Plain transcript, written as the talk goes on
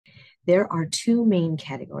there are two main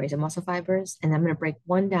categories of muscle fibers, and I'm going to break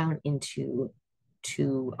one down into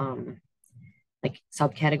two like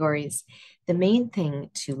subcategories. The main thing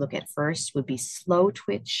to look at first would be slow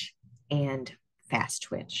twitch and fast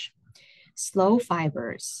twitch. Slow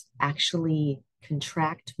fibers actually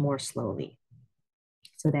contract more slowly.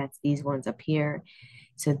 So that's these ones up here.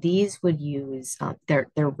 So these would use, they're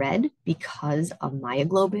red because of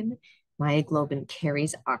myoglobin. Myoglobin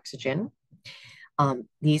carries oxygen.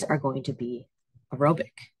 These are going to be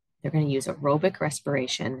aerobic. They're going to use aerobic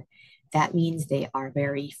respiration. That means they are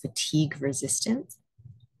very fatigue resistant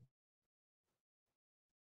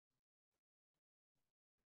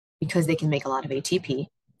because they can make a lot of ATP.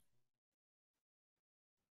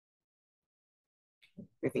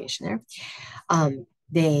 Abbreviation there.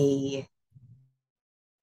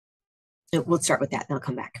 We'll start with that and I'll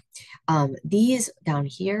come back. These down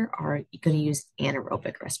here are going to use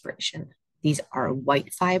anaerobic respiration. These are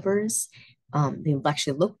white fibers. They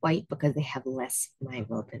actually look white because they have less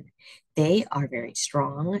myoglobin. They are very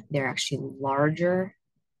strong. They're actually larger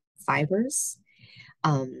fibers,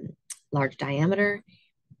 large diameter.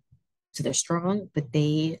 So they're strong, but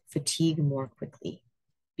they fatigue more quickly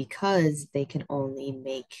because they can only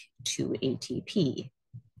make 2 ATP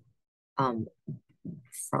from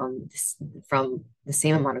the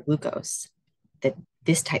same amount of glucose that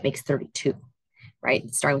this type makes 32, right?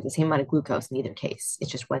 It's starting with the same amount of glucose in either case.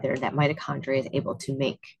 It's just whether that mitochondria is able to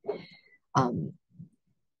make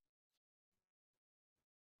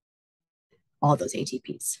all those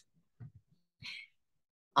ATPs.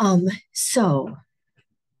 So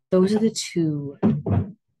those are the two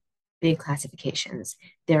big classifications.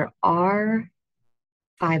 There are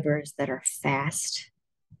fibers that are fast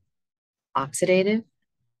oxidative.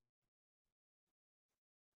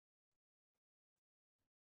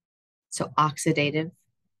 So oxidative,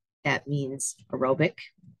 that means aerobic.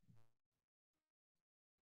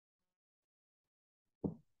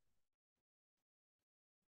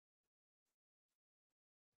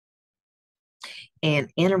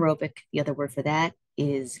 And anaerobic, the other word for that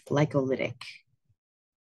is glycolytic.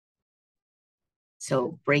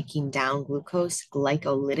 So breaking down glucose,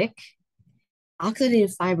 glycolytic.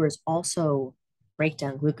 Oxidative fibers also break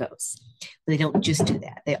down glucose, but they don't just do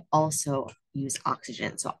that. They also use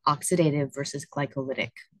oxygen. So oxidative versus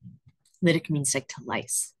glycolytic. Lytic means like to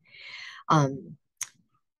lyse.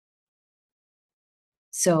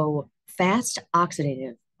 So fast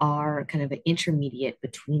oxidative are kind of an intermediate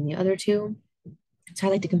between the other two. So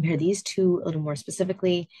I like to compare these two a little more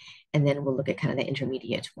specifically, and then we'll look at kind of the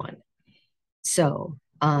intermediate one. So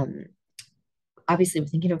obviously we're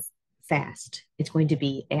thinking of fast. It's going to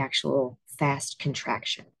be actual fast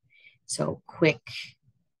contraction. So quick.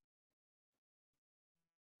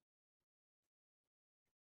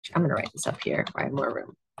 I'm going to write this up here where I have more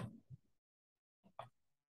room.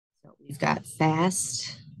 So we've got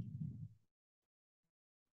fast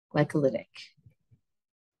glycolytic.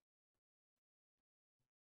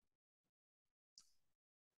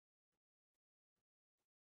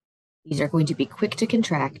 These are going to be quick to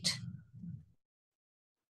contract.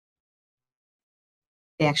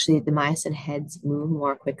 The myosin heads move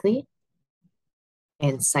more quickly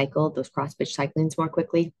and cycle those cross-bridge cyclins more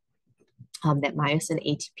quickly. That myosin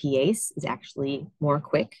ATPase is actually more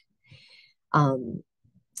quick.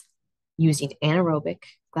 Using anaerobic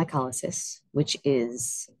glycolysis, which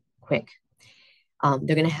is quick.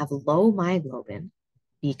 They're going to have low myoglobin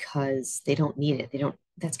because they don't need it.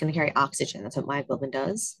 That's going to carry oxygen. That's what myoglobin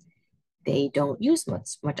does. They don't use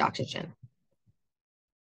much oxygen.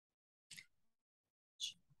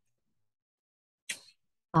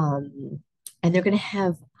 And they're going to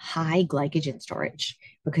have high glycogen storage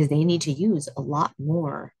because they need to use a lot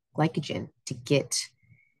more glycogen to get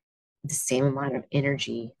the same amount of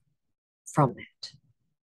energy from that.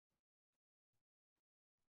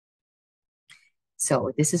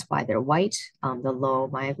 So this is why they're white, the low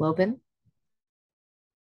myoglobin,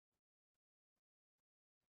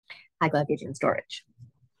 high glycogen storage.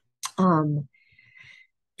 And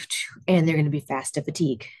they're going to be fast to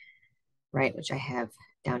fatigue, right? Which I have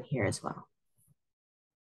down here as well.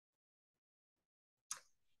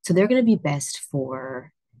 So they're going to be best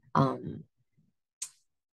for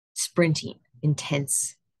sprinting,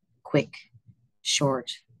 intense, quick,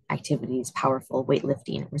 short activities, powerful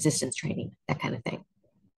weightlifting, resistance training, that kind of thing.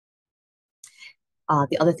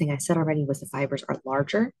 The other thing I said already was the fibers are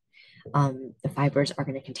larger. The fibers are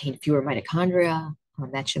going to contain fewer mitochondria.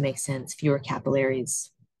 That should make sense, fewer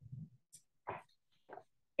capillaries.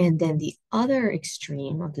 And then the other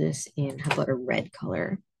extreme, I'll do this in, how about a red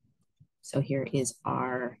color? So here is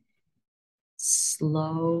our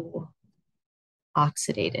slow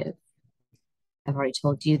oxidative. I've already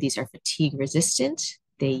told you these are fatigue resistant.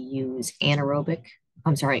 They use aerobic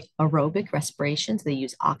respiration. So they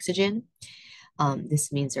use oxygen.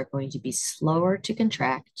 This means they're going to be slower to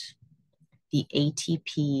contract. The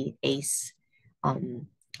ATP ACE on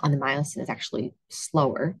the myosin is actually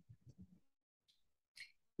slower.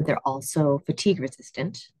 But they're also fatigue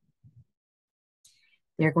resistant.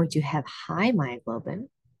 They're going to have high myoglobin,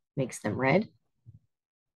 makes them red.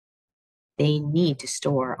 They need to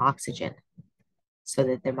store oxygen so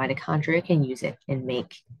that their mitochondria can use it and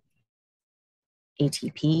make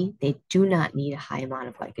ATP. They do not need a high amount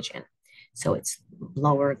of glycogen. So it's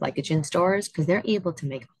lower glycogen stores because they're able to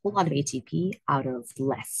make a whole lot of ATP out of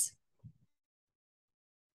less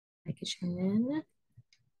glycogen.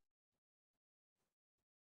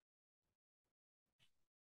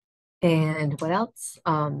 And what else?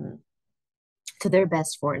 So they're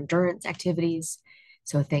best for endurance activities.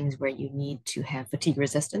 So things where you need to have fatigue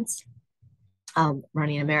resistance,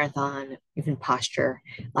 running a marathon, even posture,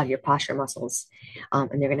 a lot of your posture muscles. And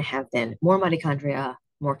they're going to have then more mitochondria,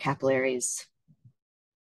 more capillaries,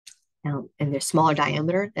 and they're smaller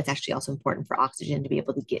diameter. That's actually also important for oxygen to be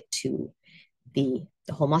able to get to the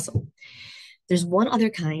whole muscle. There's one other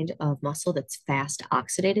kind of muscle that's fast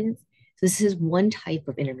oxidative. So this is one type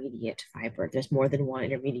of intermediate fiber. There's more than one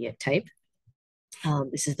intermediate type.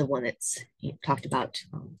 This is the one that's talked about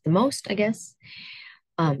the most, I guess.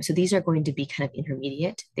 So these are going to be kind of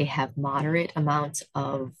intermediate. They have moderate amounts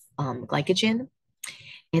of glycogen,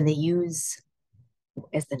 and they use,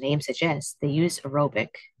 as the name suggests, they use aerobic,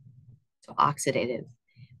 so oxidative,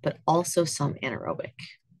 but also some anaerobic.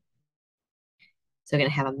 So they're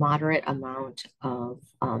going to have a moderate amount of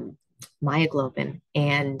myoglobin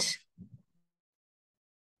and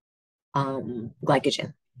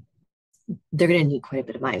glycogen. They're going to need quite a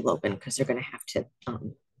bit of myoglobin because they're going to have to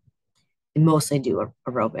mostly do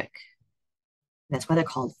aerobic. That's why they're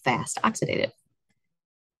called fast oxidative.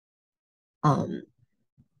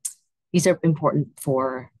 These are important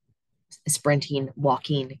for sprinting,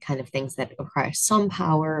 walking, kind of things that require some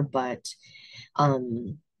power, but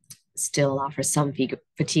still offer some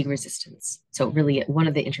fatigue resistance. So really one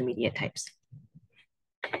of the intermediate types.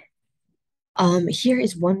 Here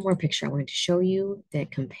is one more picture I wanted to show you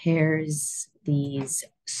that compares these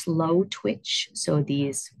slow twitch. So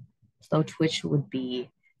these slow twitch would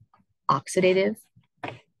be oxidative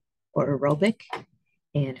or aerobic,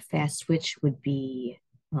 and fast twitch would be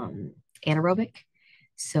anaerobic.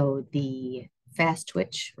 So the fast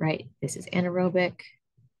twitch, right? This is anaerobic,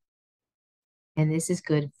 and this is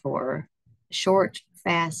good for short,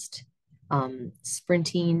 fast,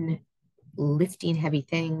 sprinting, lifting heavy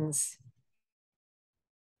things.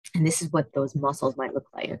 And this is what those muscles might look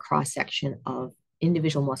like, a cross section of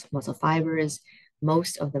individual muscle fibers.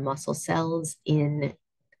 Most of the muscle cells in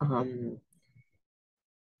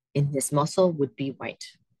this muscle would be white.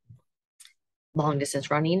 Long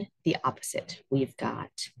distance running, the opposite. We've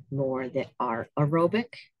got more that are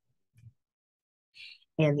aerobic.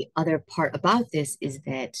 And the other part about this is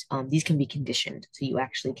that these can be conditioned. So you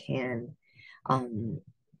actually can,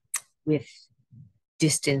 with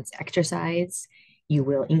distance exercise, you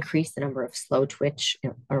will increase the number of slow twitch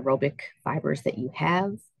aerobic fibers that you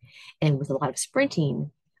have. And with a lot of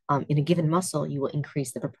sprinting in a given muscle, you will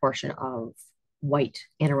increase the proportion of white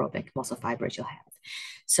anaerobic muscle fibers you'll have.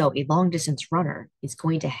 So a long distance runner is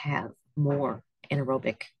going to have more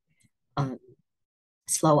anaerobic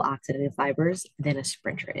slow oxidative fibers than a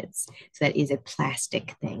sprinter is. So that is a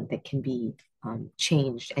plastic thing that can be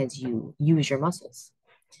changed as you use your muscles.